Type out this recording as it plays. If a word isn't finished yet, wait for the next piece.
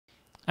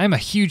I'm a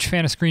huge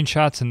fan of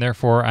screenshots, and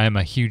therefore I'm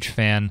a huge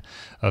fan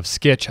of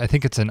Skitch. I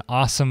think it's an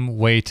awesome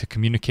way to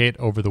communicate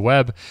over the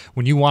web.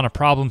 When you want a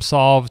problem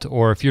solved,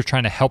 or if you're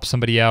trying to help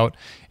somebody out,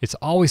 it's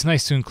always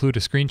nice to include a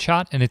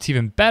screenshot, and it's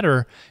even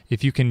better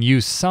if you can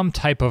use some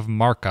type of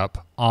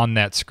markup on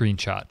that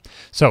screenshot.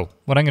 So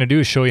what I'm going to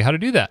do is show you how to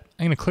do that.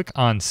 I'm going to click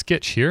on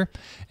Skitch here,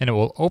 and it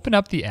will open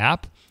up the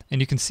app,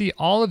 and you can see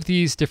all of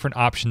these different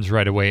options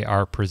right away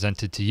are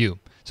presented to you.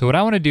 So what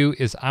I want to do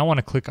is I want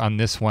to click on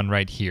this one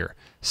right here,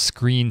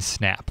 Screen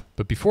Snap.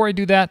 But before I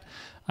do that,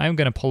 I'm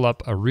going to pull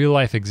up a real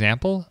life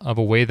example of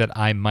a way that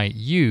I might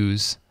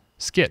use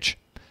Skitch.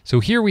 So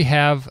here we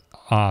have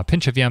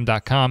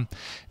pinchofyum.com.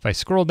 If I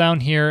scroll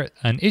down here,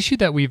 an issue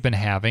that we've been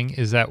having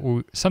is that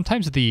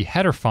sometimes the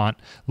header font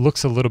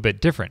looks a little bit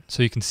different.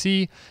 So you can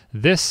see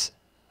this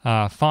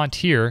font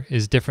here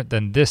is different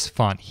than this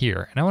font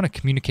here. And I want to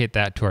communicate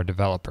that to our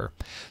developer.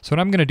 So what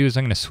I'm going to do is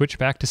I'm going to switch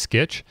back to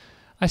Skitch.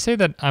 I say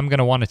that I'm going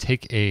to want to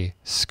take a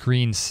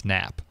screen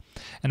snap.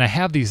 And I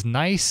have these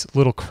nice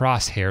little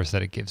crosshairs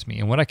that it gives me.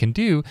 And what I can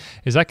do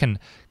is I can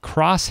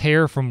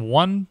crosshair from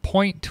one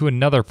point to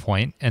another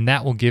point, and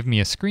that will give me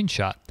a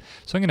screenshot.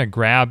 So I'm going to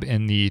grab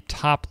in the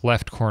top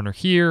left corner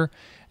here.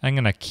 I'm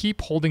going to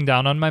keep holding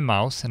down on my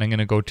mouse, and I'm going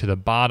to go to the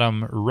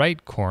bottom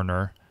right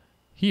corner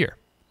here.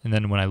 And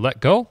then when I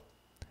let go,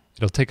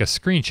 it'll take a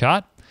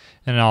screenshot.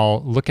 And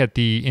I'll look at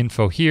the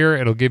info here.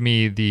 It'll give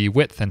me the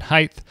width and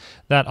height.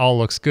 That all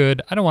looks good.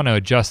 I don't want to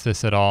adjust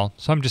this at all,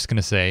 so I'm just going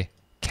to say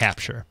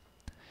capture.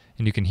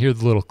 And you can hear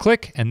the little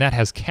click, and that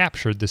has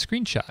captured the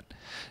screenshot.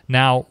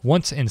 Now,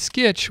 once in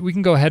Skitch, we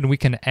can go ahead and we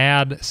can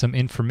add some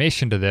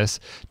information to this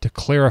to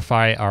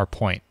clarify our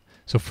point.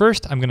 So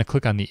first, I'm going to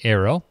click on the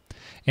arrow,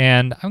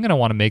 and I'm going to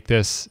want to make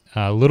this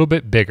a little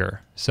bit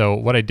bigger. So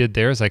what I did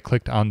there is I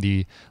clicked on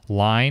the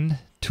line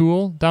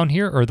tool down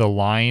here, or the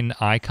line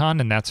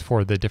icon, and that's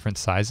for the different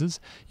sizes.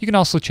 You can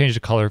also change the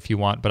color if you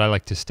want, but I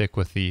like to stick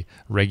with the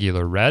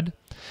regular red.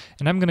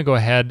 And I'm going to go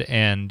ahead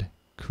and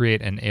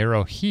create an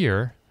arrow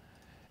here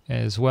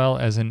as well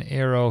as an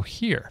arrow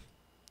here.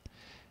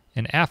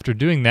 And after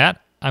doing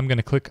that, I'm going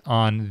to click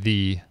on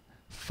the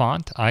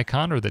font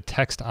icon or the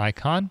text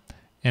icon,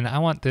 and I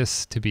want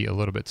this to be a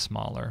little bit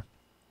smaller.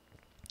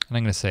 And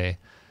I'm going to say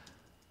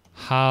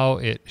how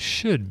it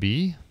should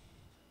be.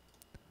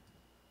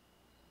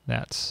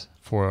 That's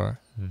for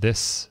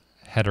this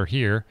header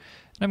here.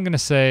 And I'm going to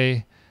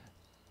say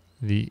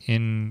the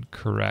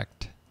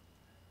incorrect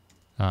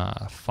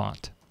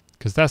font,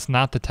 because that's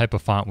not the type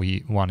of font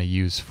we want to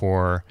use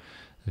for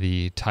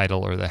the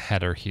title or the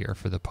header here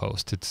for the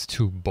post. It's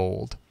too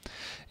bold.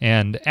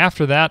 And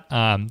after that,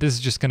 this is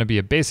just going to be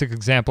a basic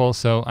example,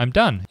 so I'm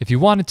done. If you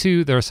wanted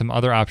to, there are some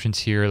other options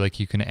here, like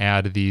you can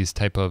add these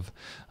type of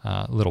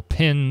little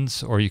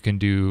pins, or you can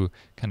do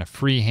kind of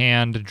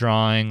freehand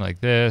drawing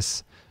like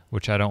this,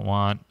 which I don't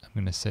want. I'm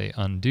going to say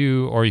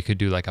undo, or you could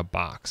do like a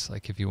box,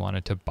 like if you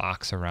wanted to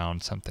box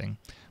around something.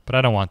 But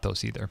I don't want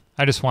those either.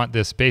 I just want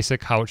this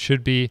basic, how it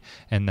should be,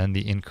 and then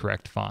the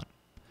incorrect font.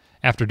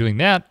 After doing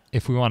that,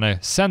 if we want to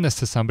send this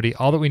to somebody,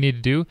 all that we need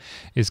to do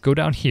is go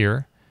down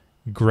here,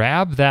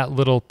 grab that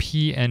little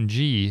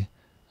PNG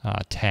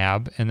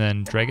tab, and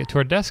then drag it to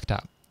our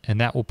desktop.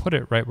 And that will put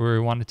it right where we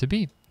want it to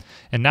be.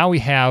 And now we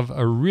have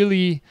a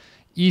really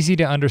easy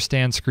to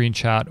understand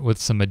screenshot with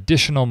some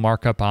additional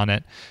markup on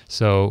it,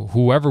 so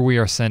whoever we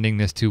are sending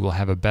this to will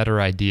have a better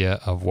idea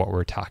of what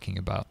we're talking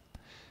about.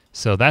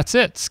 So that's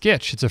it,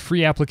 Skitch. It's a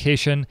free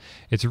application.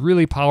 It's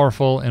really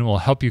powerful and will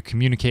help you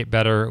communicate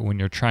better when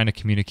you're trying to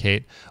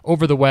communicate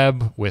over the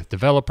web with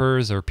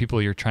developers or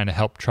people you're trying to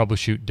help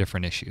troubleshoot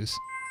different issues.